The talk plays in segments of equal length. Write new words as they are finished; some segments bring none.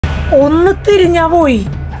ഒന്ന് തിരിഞ്ഞാ പോയി.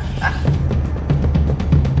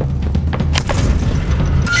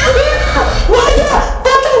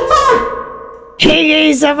 Hey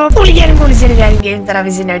guys, I'm Pulligan game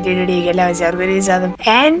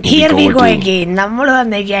and here we go again. Nammalu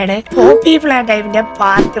vannekkaanu Poppy Playtime ന്റെ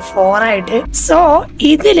part 4 ആയിട്ട്. So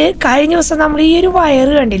ഇതില് കഴിഞ്ഞ ദിവസം നമ്മൾ ഈ ഒരു വയർ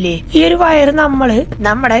കണ്ടില്ലേ, ഈ ഒരു വയർ നമ്മള്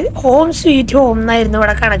നമ്മുടെ ഹോം സ്വീറ്റ് ഹോം എന്നായിരുന്നു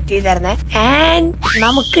ഇവിടെ കണക്ട് ചെയ്തിരുന്നത്. ആൻഡ്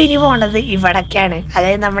നമുക്ക് ഇനി പോകേണ്ടത് ഇവിടൊക്കെയാണ്,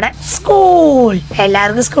 അതായത് നമ്മുടെ സ്കൂൾ.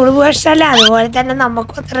 എല്ലാവർക്കും സ്കൂൾ പോകാൻ ഇഷ്ടമല്ല, അതുപോലെ തന്നെ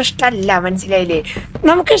നമുക്കും അത്ര ഇഷ്ടമല്ല, മനസ്സിലായില്ലേ?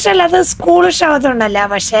 നമുക്ക് ഇഷ്ടമല്ലാത്ത സ്കൂൾ ഇഷ്ടമാകത്തുണ്ടല്ല,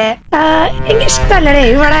 പക്ഷെ എനിക്ക് ഇഷ്ടല്ലേ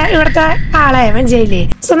ഇവിടുത്തെ ആളെ മനസ്സിലായില്ലേ?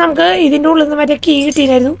 സോ നമുക്ക് ഇതിന്റെ ഉള്ളിൽ നിന്ന് മറ്റേ കീ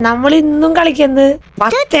കിട്ടിയിരുന്നു. നമ്മൾ ഇന്നും കളിക്കുന്നത്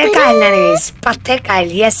 10:15 ഗൈസ്, 10:15.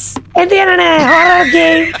 യെസ്, എന്ത് ചെയ്യാനാണ്? ഹൊറർ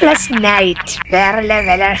ഗെയിം പ്ലസ് നൈറ്റ്, വേറെ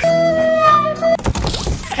ലെവലാണ്.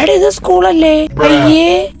 എടാ ഇത് സ്കൂളല്ലേ? അയ്യേ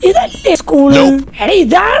ഇതല്ലേ സ്കൂള്? എടാ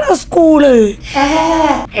ഇതാണ് സ്കൂള്.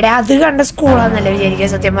 എടാ അത് കണ്ട സ്കൂളാന്നല്ലേ വിചാരിക്കുക.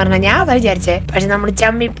 സത്യം പറഞ്ഞ ഞാൻ അതാ വിചാരിച്ചേ, പക്ഷെ നമ്മൾ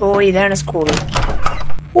ചമ്മിപ്പോ ഇതാണ് സ്കൂള്.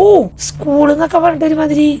 ഓ സ്കൂൾ എന്നൊക്കെ പറഞ്ഞിട്ട്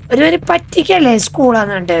ഒരുമാതിരി പറ്റിക്കല്ലേ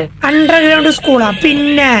സ്കൂളാന്ന് പറഞ്ഞിട്ട്. അണ്ടർഗ്രൗണ്ട് സ്കൂളാ,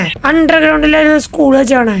 പിന്നെ അണ്ടർഗ്രൗണ്ടിലെ സ്കൂൾ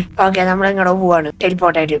വെച്ചാണ്. ഓക്കെ, നമ്മൾ എങ്ങോട്ടോ പോവാണ്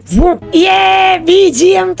ടെലിപ്പോർട്ടായിട്ട്.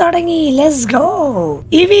 BGM തുടങ്ങി, ലെറ്റ്സ് ഗോ.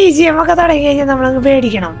 ഈ BGM ഒക്കെ തുടങ്ങി കഴിഞ്ഞാൽ നമ്മളങ്ങ്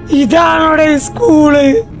പേടിക്കണം. ഇതാണോടെ സ്കൂള്?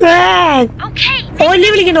 ഒലി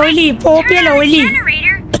വിളിക്കണ്ട, ഒലി പോപ്പിയല്ല, ഒലി.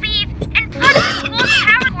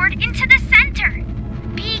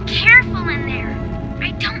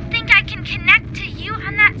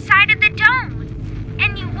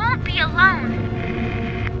 Alone.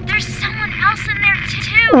 There's someone else in there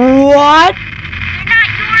too. What? They're not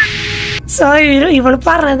yours. So ഇവള്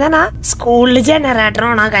പറഞ്ഞതാ സ്കൂളിൽ ജനറേറ്റർ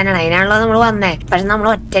ഓണാക്കാനാണ്, അതിനാണല്ലോ നമ്മൾ വന്നേ. പക്ഷെ നമ്മൾ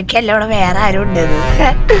ഒറ്റയ്ക്കല്ല, ഇവിടെ വേറെ ആരും ഉണ്ട്.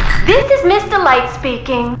 This is Mr. Light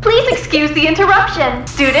speaking. Please excuse the interruption.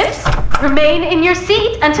 Students, remain in your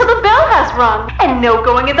seat until the bell has rung, and no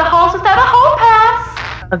going in the halls without a hall pass.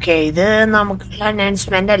 Okay, ഇത് നമുക്കുള്ള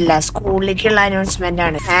അനൗൺസ്മെന്റ് അല്ല, സ്കൂളിലേക്കുള്ള announcement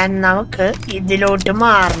ആണ്. And നമുക്ക് ഇതിലോട്ട്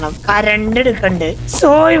മാറണം, current എടുക്കണ്ട്. So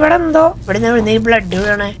ഇവിടെ എന്തോ ഇവിടെ ബ്ലഡ്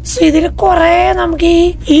വീണേ. സോ ഇതിൽ കൊറേ നമുക്ക്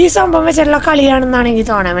ഈ സംഭവം വെച്ചുള്ള കളിയാണെന്നാണ് എനിക്ക്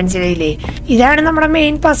തോന്നാൻ, മനസ്സിലായില്ലേ? ഇതാണ് നമ്മുടെ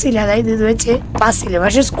മെയിൻ പസിൽ, അതായത് ഇത് വെച്ച് പസില്.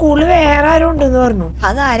 പക്ഷെ സ്കൂളിൽ വേറെ ആരും ഉണ്ടെന്ന് പറഞ്ഞു.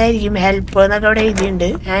 അതാരായിരിക്കും? ഹെൽപ്പ് എന്നൊക്കെ ഇവിടെ എഴുതിയുണ്ട്.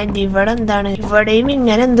 ആൻഡ് ഇവിടെ എന്താണ്? ഇവിടെയും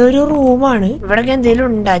ഇങ്ങനെ എന്തോ ഒരു റൂമാണ്. ഇവിടൊക്കെ എന്തെങ്കിലും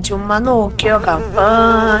ഉണ്ടാ? ചുമ്മാ നോക്കി നോക്കാം.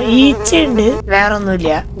 ഈച്ച ഉണ്ട്,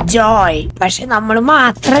 വേറൊന്നുമില്ല. ജോയ്. പക്ഷെ നമ്മള്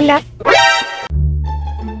മാത്രല്ല,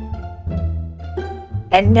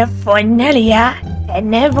 എന്റെ പൊന്നളിയ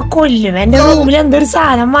എന്നെ ഇപ്പൊ കൊല്ലും. എന്റെ റൂമിൽ എന്തൊരു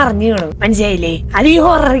സാധനം മറിഞ്ഞു കാണും, മനസ്സിലായില്ലേ? അത് ഈ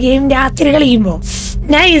ഹൊറർ ഗെയിം രാത്രി കളിക്കുമ്പോ.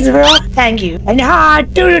 Nice bro, thank you. എന്റെ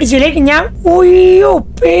ഹാർട്ട് പിടിച്ചിലേക്ക് ഞാൻ ഒയ്യോ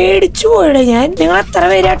പേടിച്ചു പോയിടെ ഞാൻ. നിങ്ങൾ എത്ര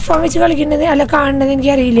പേര് ഹെഡ്ഫോൺ വെച്ച് കളിക്കേണ്ടത് അല്ല കാണുന്നത്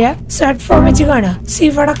എനിക്ക് അറിയില്ല. ഹെഡ്ഫോൺ വെച്ച് കാണാം.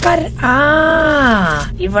 ഇവിടെ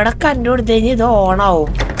ഇവിടെ കറണ്ട് കൊടുത്തു കഴിഞ്ഞാൽ ഇത് ഓണാവും,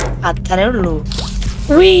 അത്രേ ഉള്ളൂ.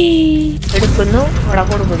 എടുക്കുന്നു, ഇവിടെ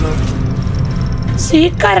കൊടുക്കുന്നു. ഈ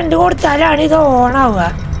കറണ്ട് കൊടുത്താലാണ് ഇത് ഓൺ ആവുക.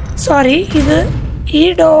 സോറി, ഇത് ഈ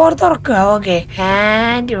ഡോർ തുറക്കുക. ഓക്കെ,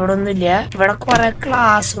 ആൻഡ് ഇവിടെ ഒന്നുമില്ല. ഇവിടെ കുറെ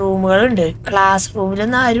ക്ലാസ് റൂമുകൾ ഉണ്ട്. ക്ലാസ്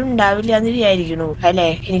റൂമിലൊന്നും ആരും ഉണ്ടാവില്ല എന്ന് വിചാരിക്കണു അല്ലെ?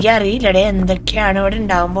 എനിക്കറിയില്ലടേ എന്തൊക്കെയാണ് ഇവിടെ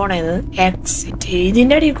ഉണ്ടാവാൻ പോണേന്ന്. എക്സിറ്റ്,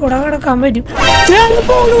 ഇതിന്റെ അടിയിൽ കൂടെ കിടക്കാൻ പറ്റും.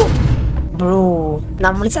 ബ്രോ,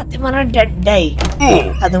 നമ്മൾ സത്യം പറഞ്ഞാൽ ഡെഡായി.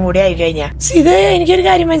 അതും കൂടി ആയി കഴിഞ്ഞാ ഇത് എനിക്കൊരു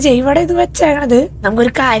കാര്യം മനസ്സിലായി. ഇവിടെ ഇത് വെച്ചേക്കണത്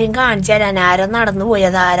നമുക്കൊരു കാര്യം കാണിച്ചു തരാൻ. ആരോ നടന്നു പോയി,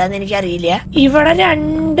 അത് ആരാന്ന് എനിക്കറിയില്ല. ഇവിടെ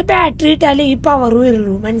 2 ബാറ്ററി ഇട്ടാലേ ഈ പവർ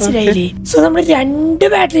വരുള്ളൂ, മനസ്സിലായില്ലേ? സോ നമ്മൾ 2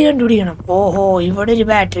 ബാറ്ററി കണ്ടുപിടിക്കണം. ഓഹോ, ഇവിടെ ഒരു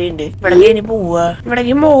ബാറ്ററി ഉണ്ട്. ഇവിടേക്ക് ഇനി പോവുക,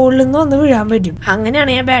 ഇവിടേക്ക് മുകളിൽ നിന്ന് ഒന്ന് വീഴാൻ പറ്റും.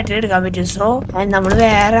 അങ്ങനെയാണ് ഞാൻ ബാറ്ററി എടുക്കാൻ പറ്റും. സോ നമ്മൾ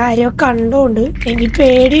വേറെ ആരെയോ കണ്ടോണ്ട് എനിക്ക്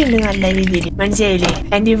പേടിയുണ്ട് നല്ല രീതിയിൽ, മനസ്സിലായില്ലേ?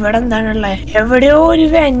 എന്റെ ഇവിടെ എന്താണുള്ളത്? എവിടെയോ ഒരു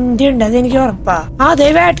വെന്റ് ഉണ്ട്, അതെനിക്ക് ഉറപ്പാ. അതേ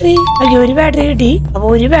ബാറ്ററി. അയ്യോ, ഒരു ബാറ്ററി കിട്ടി. അപ്പൊ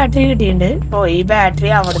ഒരു ബാറ്ററി കിട്ടിയിട്ടുണ്ട്. ഓ, ഈ ബാറ്ററി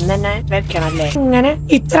അവിടെ നിന്ന് തന്നെ വെക്കണല്ലേ? ഇങ്ങനെ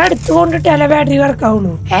ഇത്ര അടുത്ത് കൊണ്ടിട്ടല്ലേ ബാറ്ററി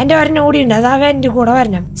വർക്കാവുള്ളൂ. എന്റെ ഒരെണ്ണം കൂടി ഉണ്ട്, അത് ആ വെന്റ് കൂടെ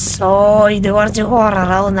വരണം. സോ ഇത് കുറച്ച്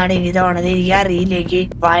ഹൊററാവുന്നാണ് എനിക്ക് തോന്നുന്നത്. എനിക്ക് അറിയില്ലേക്ക്,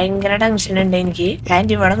 ഭയങ്കര ടെൻഷൻ ഉണ്ട് എനിക്ക്.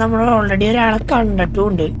 ആൻഡ് ഇവിടെ നമ്മൾ ഓൾറെഡി ഒരാളെ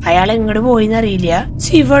കണ്ടിട്ടുണ്ട്, അയാൾ എങ്ങോട്ട് പോയിന്ന് അറിയില്ല.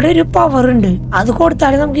 ഇവിടെ ഒരു പവർ ഉണ്ട്, അത്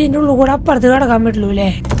കൊടുത്താലേ നമുക്ക് ഇതിന്റെ ഉള്ളിൽ കൂടെ അപ്പുറത്ത് കിടക്കാൻ പറ്റുള്ളൂ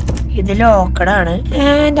അല്ലേ? ഇത് ലോക്കഡാണ്.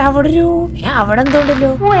 അവിടെ ഒരു അവിടെ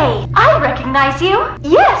എന്തുണ്ടല്ലോ? I recognize you.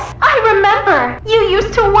 Yes, I remember. You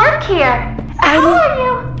used to work here. How are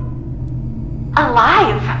you?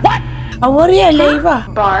 Alive. What?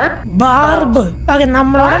 Barb. Okay,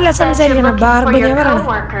 നമ്മളോടല്ല സംസാരിക്കണം. ബാർബിനെ പറയണം.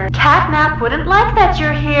 Catnap wouldn't like that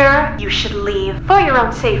you're here. You should leave for your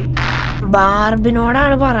own safety.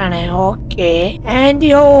 ബാർബിനോടാണ് പറയണേ. Okay,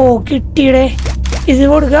 and കിട്ടിയടേ. ഇത്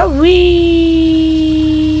കൊടുക്ക.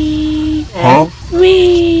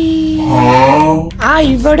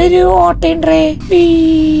 ഇവിടെ ഒരു ഓട്ടയുണ്ടേ.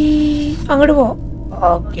 അങ്ങോട്ട് പോ.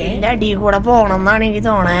 Okay അടി കൂടെ പോണെന്നാണ് എനിക്ക്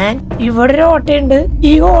തോന്നാൻ. ഇവിടെ ഒരു ഓട്ടയുണ്ട്.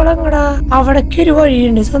 ഈ ഹോളെങ്ങടാ? അവിടേക്ക് ഒരു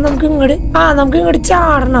വഴിയുണ്ട്. സോ നമുക്ക് ഇങ്ങോട്ട്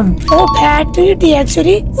ചാടണം. ഓ ബാറ്ററി കിട്ടി.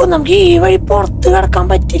 ആക്ച്വലി നമുക്ക് ഈ വഴി പുറത്ത് കിടക്കാൻ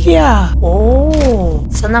പറ്റില്ല. ഓ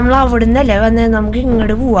സോ നമ്മൾ അവിടുന്നല്ലേ വന്നേ. നമുക്ക്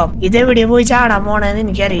ഇങ്ങോട്ട് പോവാം. ഇതെവിടെയാ പോയി ചാടാൻ പോണെന്ന്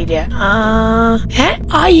എനിക്കറിയില്ല.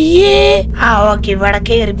 അയ്യേ ഓക്കെ ഇവിടെ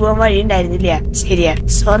കയറി പോവാൻ വഴി ഉണ്ടായിരുന്നില്ല. ശരിയാ.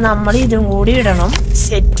 സോ നമ്മൾ ഇതും കൂടി ഇടണം.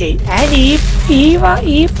 സെറ്റ്. ആൻഡ്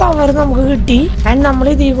ഈ പവർ നമുക്ക് കിട്ടി. ആൻഡ് നമ്മൾ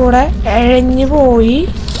ഇതിൽ കൂടെ എഴഞ്ഞു പോയി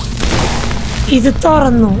ഇത്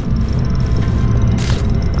തുറന്നു.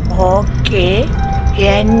 ഓക്കെ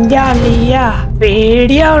എന്റെ അളിയ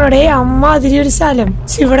പേടിയാവണേ. അമ്മ അതിലൊരു സ്ഥലം.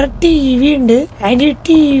 ഇവിടെ TV ഉണ്ട്. അതിന്റെ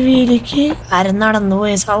TVയിലേക്ക് ആരും നടന്നു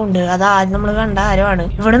പോയ സൗണ്ട്. അത് ആദ്യം നമ്മള് കണ്ട ആരുമാണ്.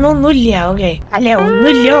 ഇവിടെ നിന്ന് ഒന്നുമില്ല. ഓക്കെ അല്ലെ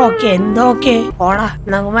ഒന്നുമില്ല. ഓക്കെ എന്തോക്കെ ഓടാ.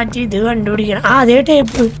 നമുക്ക് മറ്റേ ഇത് കണ്ടുപിടിക്കണം. അതേ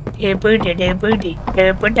ടേപ്പ്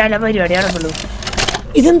ഇട്ടാല പരിപാടി നടക്കുള്ളൂ.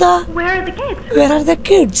 ഇതെന്താ? Where are the kids? Where are the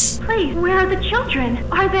kids? Please, where are the children?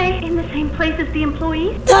 Are they in the same place as the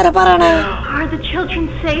employees? ഇതാരാ പറയണേ? Are the children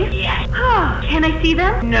safe? Yes. Can I see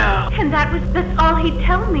them? No. And that's all he'd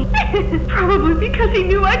tell me. Probably because he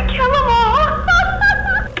knew I'd kill them all.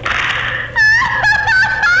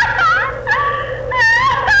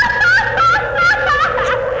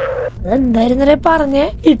 എന്തായിരുന്നേ പറഞ്ഞേ?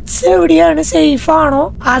 It's എവിടെയാണ്? Safe ആണോ?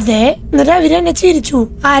 അതെ. എന്നിട്ട് അവരെന്നെ ചിരിച്ചു.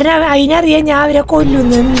 അതിനറിയാം ഞാൻ അവരെ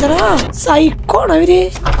കൊല്ലുന്നു. എന്താ സൈക്കോണോ അവര്?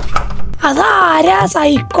 അതാരാ?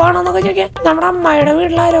 സൈക്കോണോന്നൊക്കെ ചോദിക്കാൻ നമ്മുടെ അമ്മയുടെ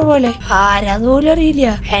വീട്ടിലാരോ പോലെ. ആരാന്ന് പോലും അറിയില്ല.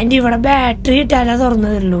 ആൻഡ് ഇവിടെ ബാറ്ററി ഇട്ടാലേ തുറന്നു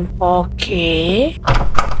തരുള്ളൂ. ഓക്കേ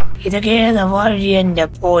ഇതൊക്കെ ഏതാ വഴി എന്റെ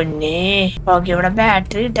പൊന്നെ. ഓക്കെ ഇവിടെ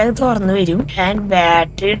ബാറ്ററി ഇട്ടാൽ തുറന്നു വരും. ആൻഡ്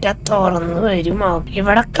ബാറ്ററി ഇട്ടാൽ തുറന്നു വരും. ഓക്കെ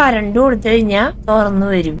ഇവിടെ കറണ്ട് കൊടുത്തു കഴിഞ്ഞാ തുറന്നു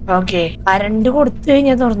വരും. ഓക്കെ കറണ്ട് കൊടുത്തു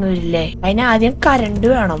കഴിഞ്ഞാൽ തുറന്നു വരില്ലേ? അതിന് ആദ്യം കറണ്ട്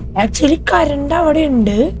വേണം. ആക്ച്വലി കറണ്ട് അവിടെ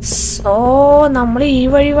ഉണ്ട്. സോ നമ്മൾ ഈ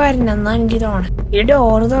വഴി വരണമെന്നാ എനിക്ക് തോന്നണം. ഈ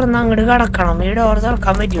ഡോറ് തുറന്ന് അങ്ങോട്ട് കടക്കണം. ഈ ഡോർ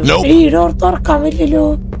തുറക്കാൻ പറ്റുമോ? ഈ ഡോർ തുറക്കാൻ പറ്റില്ലല്ലോ.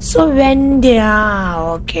 So went.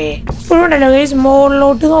 ഓക്കെ ഇപ്പോഴുണ്ടല്ലോ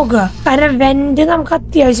മുകളിലോട്ട് നോക്കുക. കാരണം വെന്റ് നമുക്ക്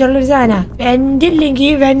അത്യാവശ്യമുള്ള ഒരു സാധനം. വെന്റ്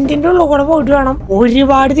ഇല്ലെങ്കിൽ വെന്റിന്റെ ഉള്ളിൽ കൂടെ പോയിട്ട് വേണം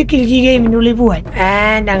ഒരുപാട് ദിക്കിലേക്ക് ഈ ഗെയിമിന്റെ ഉള്ളിൽ പോവാൻ.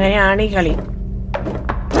 ആൻഡ് അങ്ങനെയാണ് ഈ കളി.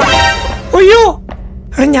 അയ്യോ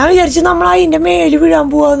ഞാൻ വിചാരിച്ചു നമ്മൾ അതിന്റെ മേല് വീഴാൻ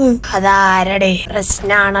പോവാന്ന്. അതാരടെ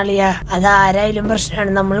പ്രശ്നാണല്ലിയ. അതാരായാലും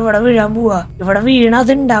പ്രശ്നമാണ്. നമ്മൾ ഇവിടെ വീഴാൻ പോവാ. ഇവിടെ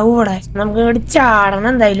വീണതുണ്ടാവും. ഇവിടെ നമുക്ക് ഇങ്ങോട്ട് ചാടണം.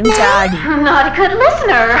 എന്തായാലും ചാടി.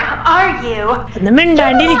 ഒന്ന്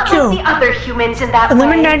മിണ്ടാണ്ടിരിക്കോ? ഒന്ന്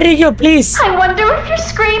മിണ്ടാണ്ടിരിക്കോ പ്ലീസ്?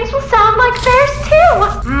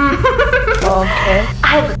 ഓക്കെ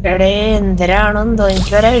എടേ എന്തരാണോ എന്തോ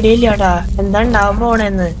എനിക്കൊരു ഐഡിയ ഇല്ല കേട്ടാ. എന്താ ഉണ്ടാവാൻ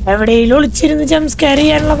പോണെന്ന്. എവിടെയെങ്കിലും ഒളിച്ചിരുന്ന് ജംസ്കെയർ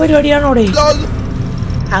ചെയ്യാനുള്ള പരിപാടിയാണോടെ?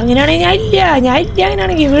 അങ്ങനെയാണെങ്കിൽ ഞാൻ ഇല്ല.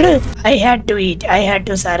 അങ്ങനെയാണെങ്കിൽ വീട്. I had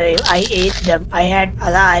to survive. I ate them.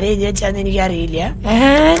 അത് ആരെഴുതി വെച്ചാന്ന് എനിക്ക് അറിയില്ല.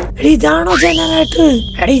 ഇതാണോ ജനറേറ്റർ?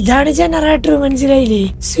 ഇതാണ് ജനറേറ്റർ. മനസ്സിലായില്ലേ?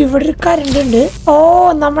 ഇവിടെ ഒരു കറണ്ട് ഉണ്ട്. ഓ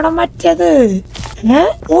നമ്മുടെ മറ്റേത്.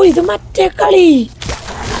 ഓ ഇത് മറ്റേ കളി.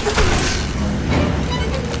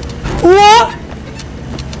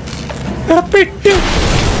 പെട്ട്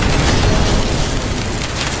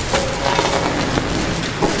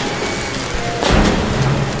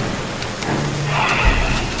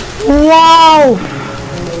wow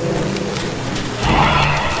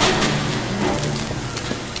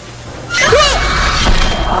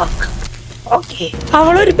ഓക്കെ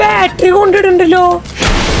അവളൊരു ബാറ്ററി കൊണ്ടിട്ടുണ്ടല്ലോ.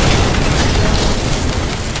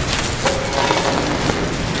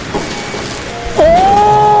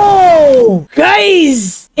 ഗൈസ്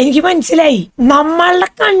എനിക്ക് മനസ്സിലായി. നമ്മളുടെ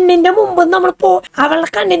കണ്ണിന്റെ മുമ്പ് അവളുടെ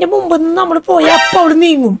കണ്ണിന്റെ മുമ്പ് നമ്മൾ പോയി അപ്പൊ അവിടെ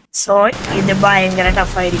നീങ്ങും. സോ ഇത് ഭയങ്കര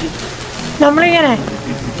ടഫായിരിക്കും. നമ്മളിങ്ങനെ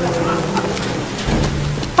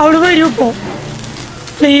അവള് വരൂ ഇപ്പോ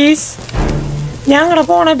പ്ലീസ്. ഞങ്ങളുടെ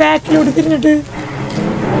പോണേ ബാക്കിലോട്ട് തിരിഞ്ഞിട്ട്.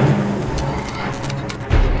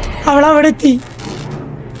 അവളവിടെ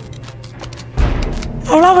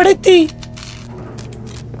എത്തി.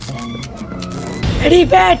 എടി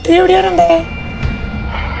ബാറ്ററി എവിടെയാണേ?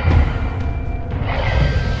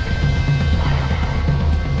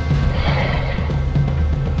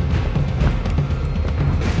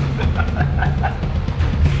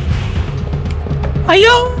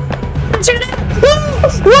 അയ്യോ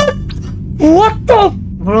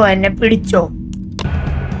ബ്രോ എന്നെ പിടിച്ചോ?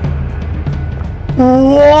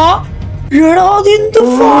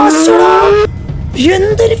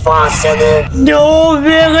 എന്തൊരു ഫാസ്റ്റ്.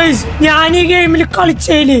 ഞാൻ ഈ ഗെയിമിൽ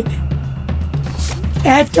കളിച്ചതില്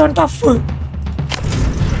ഏറ്റവും ടഫ്.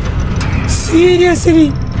 സീരിയസ്ലി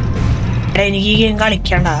എനിക്ക് ഈ ഗെയിം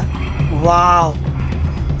കളിക്കണ്ട. വാവ്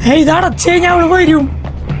ഇത് അടച്ചു കഴിഞ്ഞാൽ അവള് വരും.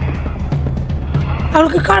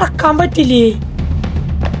 അവൾക്ക് കടക്കാൻ പറ്റില്ലേ?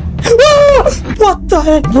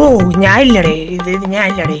 ബ്രോ ഞാൻ ഇല്ലടേ ഇത് ഞാൻ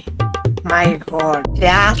ഇല്ലടേ. മൈ ഗോഡ്,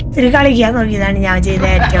 രാത്രി കളിക്കാൻ നോക്കിയതാണ് ഞാൻ ചെയ്ത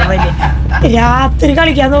ഏറ്റവും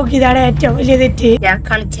വലിയ തെറ്റ്. ഞാൻ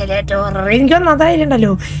കളിച്ചാൽ ഏറ്റവും എനിക്ക്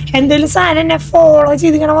ഒന്നതായിട്ടുണ്ടല്ലോ, എന്തെങ്കിലും സാധനം എന്നെ ഫോളോ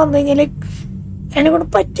ചെയ്ത് ഇങ്ങനെ വന്നു കഴിഞ്ഞാല് എന്നെ കൊണ്ട്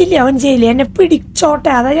പറ്റില്ല. അവൻ ചെയ്യില്ല, എന്നെ പിടിച്ചോട്ടെ.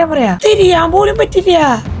 അതാ ഞാൻ പറയാ, തിരിയാൻ പോലും പറ്റില്ല.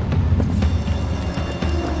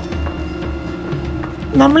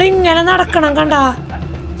 നമ്മളിങ്ങനെ നടക്കണം. കണ്ട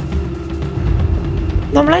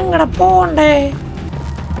നമ്മളെങ്ങനെ പോണ്ടേ?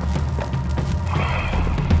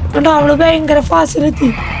 കണ്ടോ, അവള് ഭയങ്കര ഫാസിലെത്തി.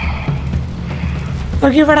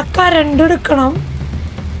 നമുക്ക് ഇവിടെ കരണ്ട് എടുക്കണം.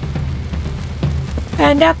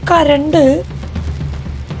 എന്റെ ആ കരണ്ട്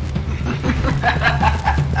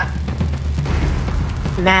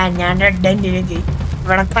ഞാൻ ഡെഡ് എൻഡിലെത്തി.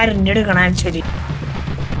 ഇവിടെ കരണ്ട് എടുക്കണം actually.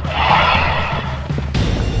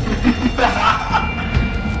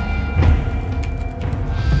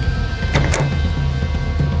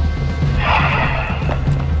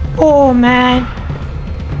 Oh man.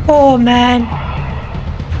 Oh man.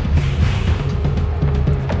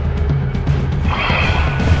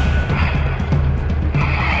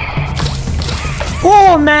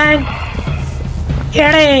 Oh man.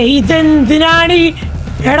 എടേ ഇതെന്തിനാണ്?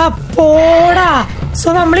 എടാ പോടാ.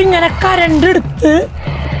 സോ നമ്മളിങ്ങനെ കരണ്ട് എടുത്ത്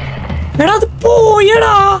എടാ അത്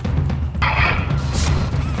പോയടാ.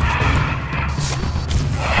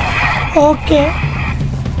 Okay,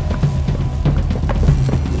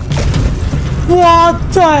 what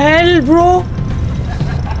the hell bro?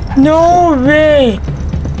 No way.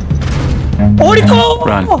 ഓടിക്കോ.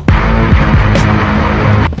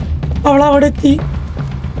 അവളവിടെ എത്തി.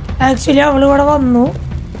 ആക്ച്വലി അവളിവിടെ വന്നു.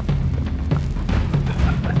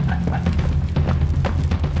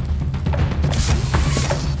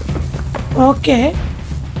 ഓക്കെ,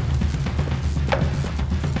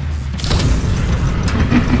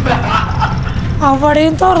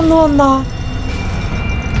 അവിടെയും തുറന്നു വന്നാ.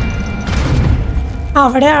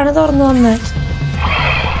 അവിടെയാണ് തുറന്നു വന്നത്.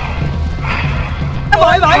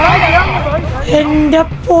 എന്റെ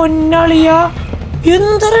പൊന്നളിയ,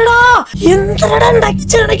 എന്തരടാ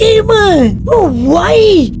ഉണ്ടാക്കിച്ചാണ് ഗെയിം.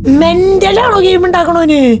 മെന്റലാണോ ഗെയിം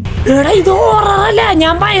ഉണ്ടാക്കണോന്? എടാ ഇത് ഹൊററല്ല.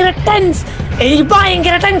 ഞാൻ എനിക്ക്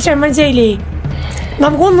ഭയങ്കര ടെൻഷൻ മനസ്സിലായില്ലേ.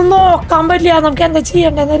 നമുക്കൊന്നും നോക്കാൻ പറ്റില്ല, നമുക്ക് എന്താ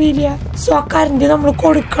ചെയ്യണ്ടെന്ന് അറിയില്ല. സോ കറന്റ് നമ്മൾ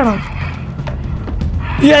കൊടുക്കണം.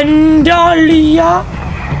 എന്റെ അളിയ,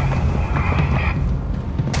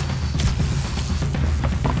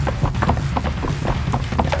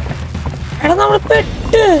 എടാ നമ്മൾ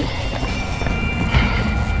പെട്ട്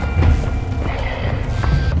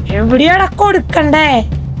എവിടെയാടാ കൊടുക്കണ്ടേ?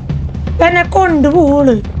 എന്നെ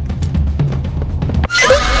കൊണ്ടുപോള്.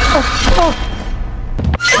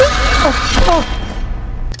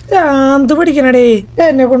 എന്ത് പിടിക്കണടേ?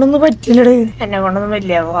 എന്നെ കൊണ്ടൊന്നും പറ്റില്ലടേ. എന്നെ കൊണ്ടൊന്നും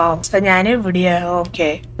പറ്റില്ല. ഞാൻ എവിടെയാ? ഓക്കെ,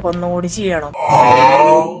 ഒന്നുകൂടി ചെയ്യണം.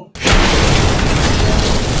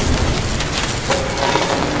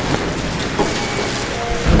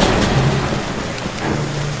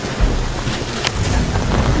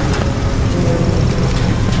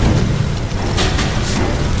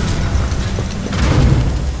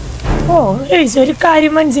 ഓ ഒരു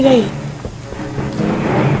കാര്യം മനസ്സിലായി.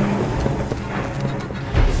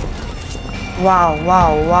 Wow,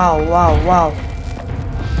 wow, wow, wow, wow.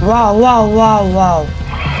 Wow, wow, wow, wow.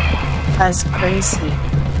 That's crazy.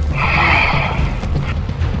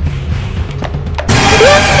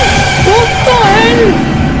 What the hell?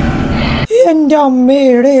 എന്റെ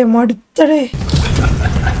അമ്മയുടെ മടുത്തടേ.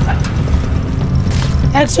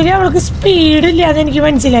 ആക്ച്വലി അവൾക്ക് സ്പീഡില്ല, അതെനിക്ക്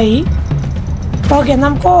മനസ്സിലായി. ഓക്കെ,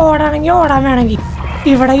 നമുക്ക് ഓടാണെങ്കിൽ ഓടാൻ വേണമെങ്കിൽ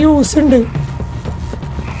ഇവിടെ യൂസ് ഉണ്ട്.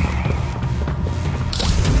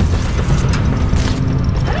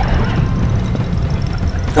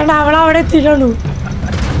 കാരണം അവളവിടെ എത്തിയിട്ടുള്ളൂ.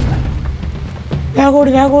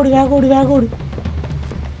 വേഗോട്.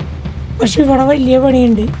 പക്ഷെ ഇവിടെ വലിയ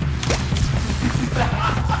പണിയുണ്ട്.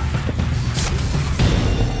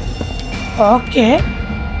 Okay,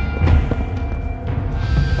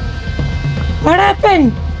 what happened?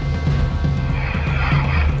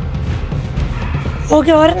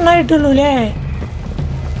 ഓക്കെ, ഒരെണ്ണായിട്ടുള്ളൂ അല്ലേ?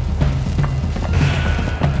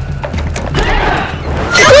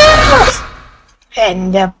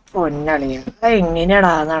 എന്റെ പൊന്നളിയ,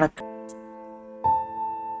 എങ്ങനെയാടാ നടക്ക?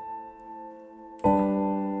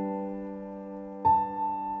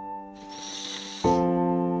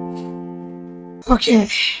 Okay,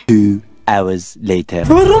 2 hours later.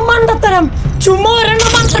 വെറും മണ്ടത്തരം. ചുമ്മാ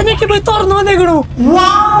ഒരെണ്ണം മണ്ടത്തേക്ക് പോയി തുറന്നു വന്നേക്കണു.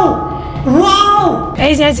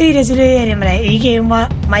 ഞാൻ സീരിയസ്ലി കാര്യം പറയാം, ഈ ഗെയിം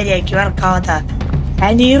മര്യാദക്ക് വർക്കാവാത്ത.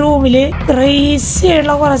 ആൻഡ് ഈ റൂമില് ക്രേസി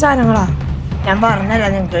ആയിട്ടുള്ള കുറെ സാധനങ്ങളാ. ഞാൻ പറഞ്ഞല്ല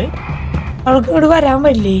നിങ്ങക്ക്. അവൾക്ക് ഇങ്ങോട്ട് വരാൻ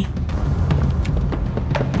പറ്റില്ലേ?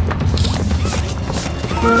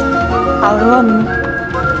 അവിടെ വന്നു.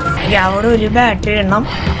 അവിടെ ഒരു ബാറ്ററി ഇടണം.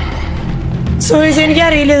 സോ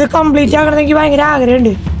എനിക്കറിയില്ല, ഇത് കംപ്ലീറ്റ് ആക്കണമെന്ന് എനിക്ക് ഭയങ്കര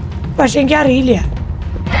ആഗ്രഹമുണ്ട്. പക്ഷെ എനിക്കറിയില്ല.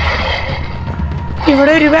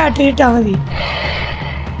 ഇവിടെ ഒരു ബാറ്ററി ഇട്ടാ മതി.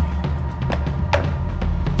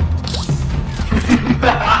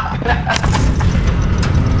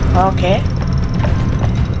 ഓക്കെ,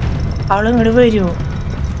 അവളിങ്ങോട്ട് വരുമോ?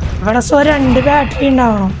 ഇവിടെ 2 ബാറ്ററി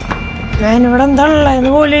ഉണ്ടാവണം. ഞാൻ ഇവിടെ എന്താ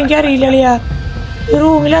ഉള്ളതെന്ന് പോലും എനിക്കറിയില്ല. അളിയാ, ഈ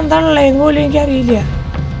റൂമിൽ എന്താ ഉള്ളതെന്ന് പോലും എനിക്കറിയില്ല.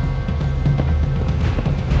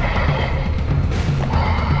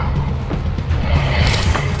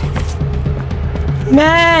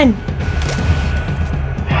 Man,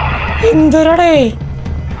 എന്തൊരടേ,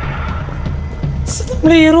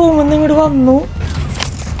 നമ്മൾ ഈ റൂമിൽ നിന്ന് ഇങ്ങോട്ട് വന്നു.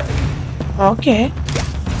 ഓക്കെ,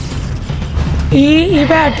 ഈ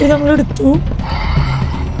ബാറ്ററി നമ്മൾ എടുത്തു.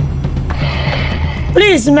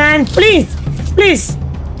 പ്ലീസ് മാൻ, പ്ലീസ് പ്ലീസ്,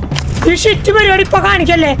 ഈ ഷിറ്റ് പരിപാടി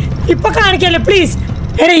ഇപ്പൊ കാണിക്കല്ലേ പ്ലീസ്.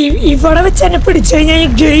 എടാ, ഇവിടെ വെച്ച് എന്നെ പിടിച്ചു കഴിഞ്ഞാൽ ഈ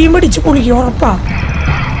ഗെയിം അടിച്ച് പൊളിക്കും ഉറപ്പാ.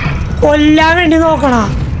 കൊല്ലാൻ വേണ്ടി നോക്കണ.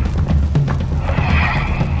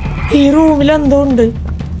 ഈ റൂമിൽ എന്തോ ഉണ്ട്.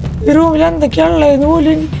 ഈ റൂമിൽ എന്തൊക്കെയാ ഉള്ളതെന്ന്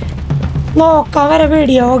പോലും നോക്കാൻ വരെ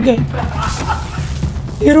പേടിയാ. ഓക്കെ,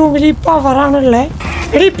 ഈ റൂമിൽ ഈ പവറാണുള്ളത്.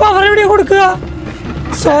 എടാ, ഈ പവർ എവിടെയാ കൊടുക്കുക?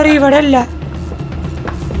 സോറി, ഇവിടെ അല്ല,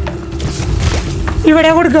 ഇവിടെ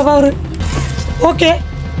കൊടുക്കുക പവർ. ഓക്കെ,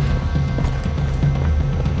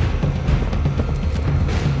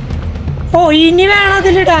 ഓ ഇനി വേണം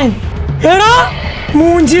അതിലിടാൻ. എടാ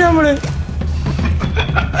മൂഞ്ചി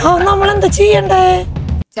നമ്മളെന്താ ചെയ്യണ്ടേ?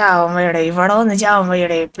 ചാവമ്മയുടെ ഇവിടെ ഒന്ന്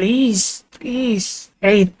ചാവമ്മയുടെ പ്ലീസ് പ്ലീസ്.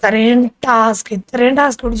 ഇത്രയും ടാസ്ക്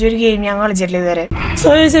പിടിച്ചൊരു ഗെയിം ഞാൻ കളിച്ചിട്ടില്ല ഇതുവരെ. സോ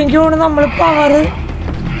എനിക്ക് തോന്നുന്നു നമ്മൾ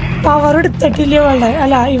പവർ എടുത്തിട്ടില്ല ഇവളുടെ.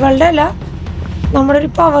 അല്ല, ഇവളുടെ അല്ല, നമ്മുടെ ഒരു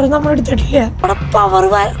പവർ നമ്മൾ എടുത്തിട്ടില്ല. അവിടെ പവർ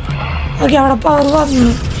ഓക്കെ, അവിടെ പവർ വന്നു.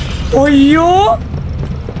 ഒയ്യോ,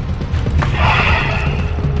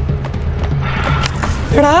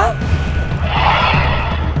 എടാ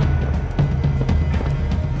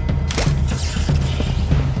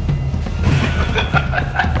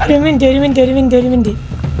ഒരു മിനിറ്റ്.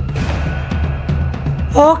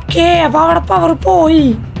 ഓക്കെ, അപ്പൊ അവിടെ പവർ പോയി.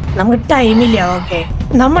 നമുക്ക് ടൈമില്ല. ഓക്കെ,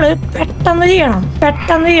 നമ്മള് പെട്ടെന്ന് ചെയ്യണം.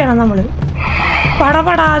 നമ്മള്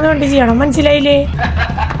പടപടാന്ന് വേണ്ടി ചെയ്യണം, മനസ്സിലായില്ലേ?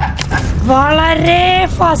 വളരെ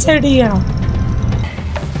ഫാസ്റ്റ് ആയിട്ട് ചെയ്യണം.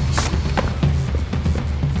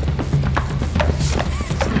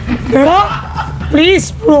 എടാ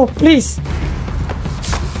പ്ലീസ് ബ്രോ, പ്ലീസ്.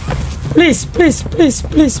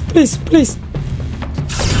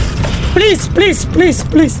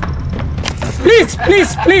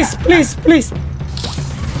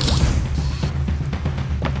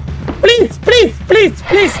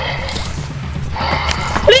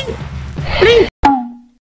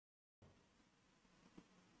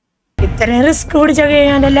 ഇത്രയും റിസ്ക് പിടിച്ച ഗെയിം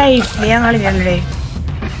എന്റെ ലൈഫിൽ ഞാൻ കളിക്കണ്ടേ.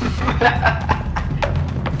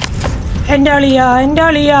 എന്റെ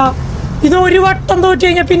അളിയാ, ഇത് ഒരു വട്ടം തോറ്റ്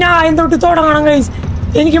കഴിഞ്ഞാൽ പിന്നെ ആയം തൊട്ട് തുടങ്ങണം ഗൈസ്.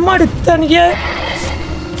 എനിക്ക് മടുത്ത, എനിക്ക്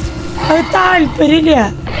അത് താല്പര്യമില്ല.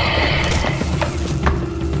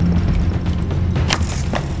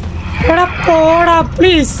 എടാ പോടാ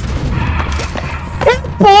പ്ലീസ്.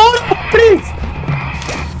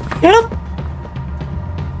 എടാ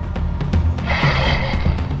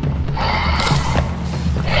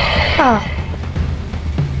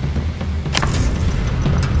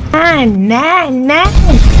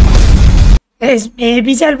മേ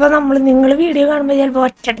ബി ചിലപ്പോ നിങ്ങൾ വീഡിയോ കാണുമ്പോ ചിലപ്പോ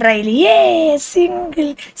ഒറ്റ ട്രയല് സിംഗിൾ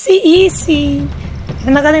ഈസി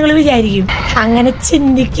എന്നൊക്കെ നിങ്ങൾ വിചാരിക്കും. അങ്ങനെ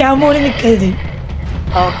ചിന്തിക്കാൻ പോലും നിൽക്കരുത്.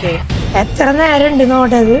 ഓക്കെ, എത്ര നേരം ഉണ്ട്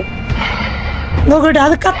നോട്ടത് നോക്കട്ടെ.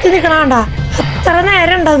 അത് കത്തി നിൽക്കണണ്ട, എത്ര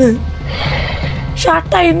നേരം ഉണ്ടത്.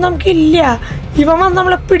 ഷാർട്ട് ടൈം നമുക്കില്ല. ഇവൻ വന്ന്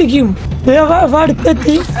നമ്മളെ പിടിക്കും.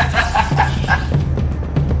 അടുത്തെത്തി.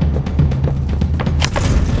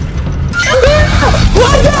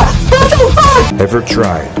 Ever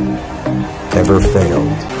tried, ever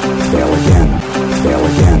failed, fail again, fail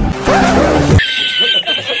again, fail again.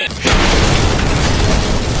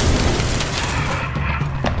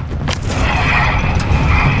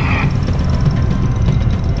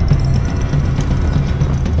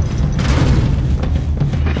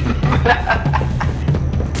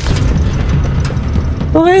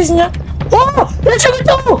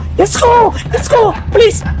 Oh, let's go,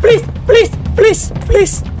 please.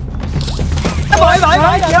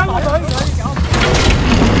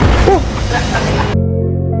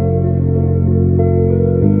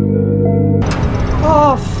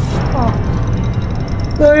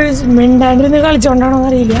 മിണ്ടാണ്ടിരുന്ന് കളിച്ചോണ്ടാണോന്ന്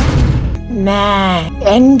അറിയില്ല.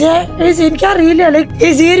 എന്റെ എനിക്കറിയില്ല ലൈക്ക്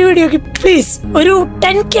ഈ ഒരു വീഡിയോക്ക് പ്ലീസ് ഒരു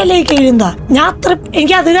 10K ലൈക്ക് എഴുതാ. ഞാൻ അത്ര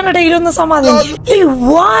എനിക്ക് അത് കണ്ടിട്ടൊന്നും സമാധാനം.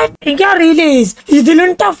 എനിക്കറിയില്ലേ ഇതിലും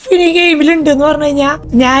ടഫ് ഈ ഗെയിമിലുണ്ട് എന്ന് പറഞ്ഞു കഴിഞ്ഞാൽ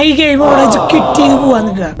ഞാൻ ഈ ഗെയിം അവിടെ കിറ്റ് ചെയ്ത് പോവാൻ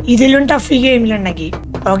നിൽക്കുക. ഇതിലും ടഫ് ഈ ഗെയിമിലുണ്ടെങ്കിൽ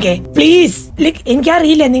ഓക്കെ പ്ലീസ് ലൈക്ക്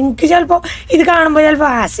എനിക്കറിയില്ല. നിങ്ങൾക്ക് ചിലപ്പോ ഇത് കാണുമ്പോ ചിലപ്പോ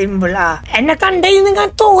സിമ്പിൾ എന്നെ കണ്ടു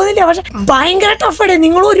നിങ്ങൾക്ക് തോന്നില്ല. പക്ഷെ ഭയങ്കര ടഫ് ആണ്.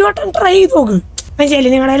 നിങ്ങൾ ഒരു വട്ടം ട്രൈ ചെയ്ത് നോക്ക്.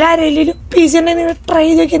 മനസ്സിലായില്ലേ? നിങ്ങളുടെ ആരെങ്കിലും പീസ് ഉണ്ടെങ്കിൽ നിങ്ങൾ ട്രൈ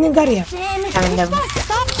ചെയ്ത് നോക്കിയാൽ നിങ്ങൾക്ക് അറിയാം.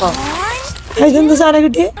 ഇതെന്ത് സാധനം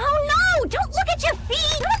കിട്ടിയ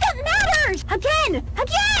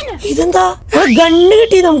ഇതെന്താ ഗണ്ണ്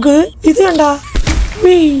കിട്ടി നമുക്ക്. ഇത് കണ്ടാ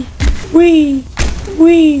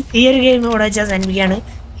ഈ ഒരു ഗെയിം ഇവിടെ വെച്ചാൽ സന്മിക്കാണ്.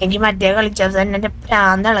 എനിക്ക് മറ്റേ കളിച്ചത് തന്നെ എന്റെ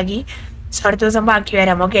പ്രാന്ത് ഇളകി. അടുത്ത ദിവസം ബാക്കി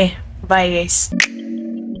വരാം. Okay bye guys.